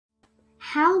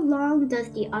How long does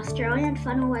the Australian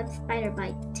funnel-web spider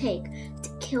bite take to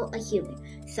kill a human?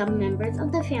 Some members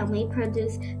of the family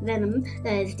produce venom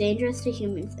that is dangerous to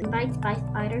humans, and bites by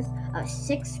spiders of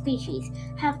 6 species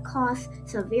have caused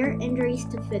severe injuries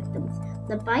to victims.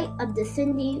 The bite of the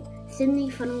Sydney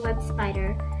funnel-web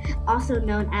spider, also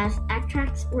known as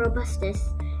Atrax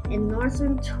robustus, and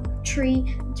northern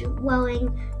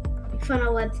tree-dwelling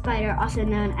funnel-web spider, also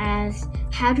known as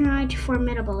Hadronite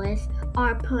formidabilis,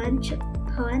 are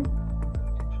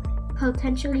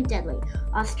potentially deadly.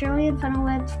 Australian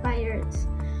funnel-web spiders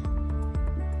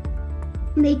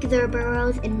make their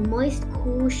burrows in moist,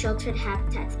 cool, sheltered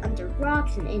habitats under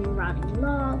rocks and in rotting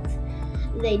logs.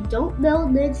 They don't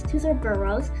build lids to their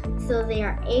burrows, so they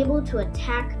are able to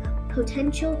attack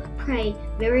potential prey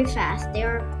very fast. They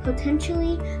are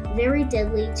potentially very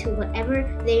deadly to whatever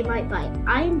they might bite.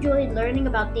 I enjoyed learning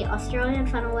about the Australian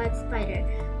funnel-web spider.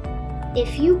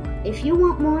 If you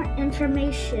want more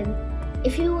information,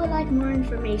 if you would like more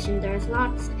information, there's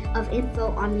lots of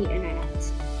info on the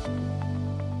internet.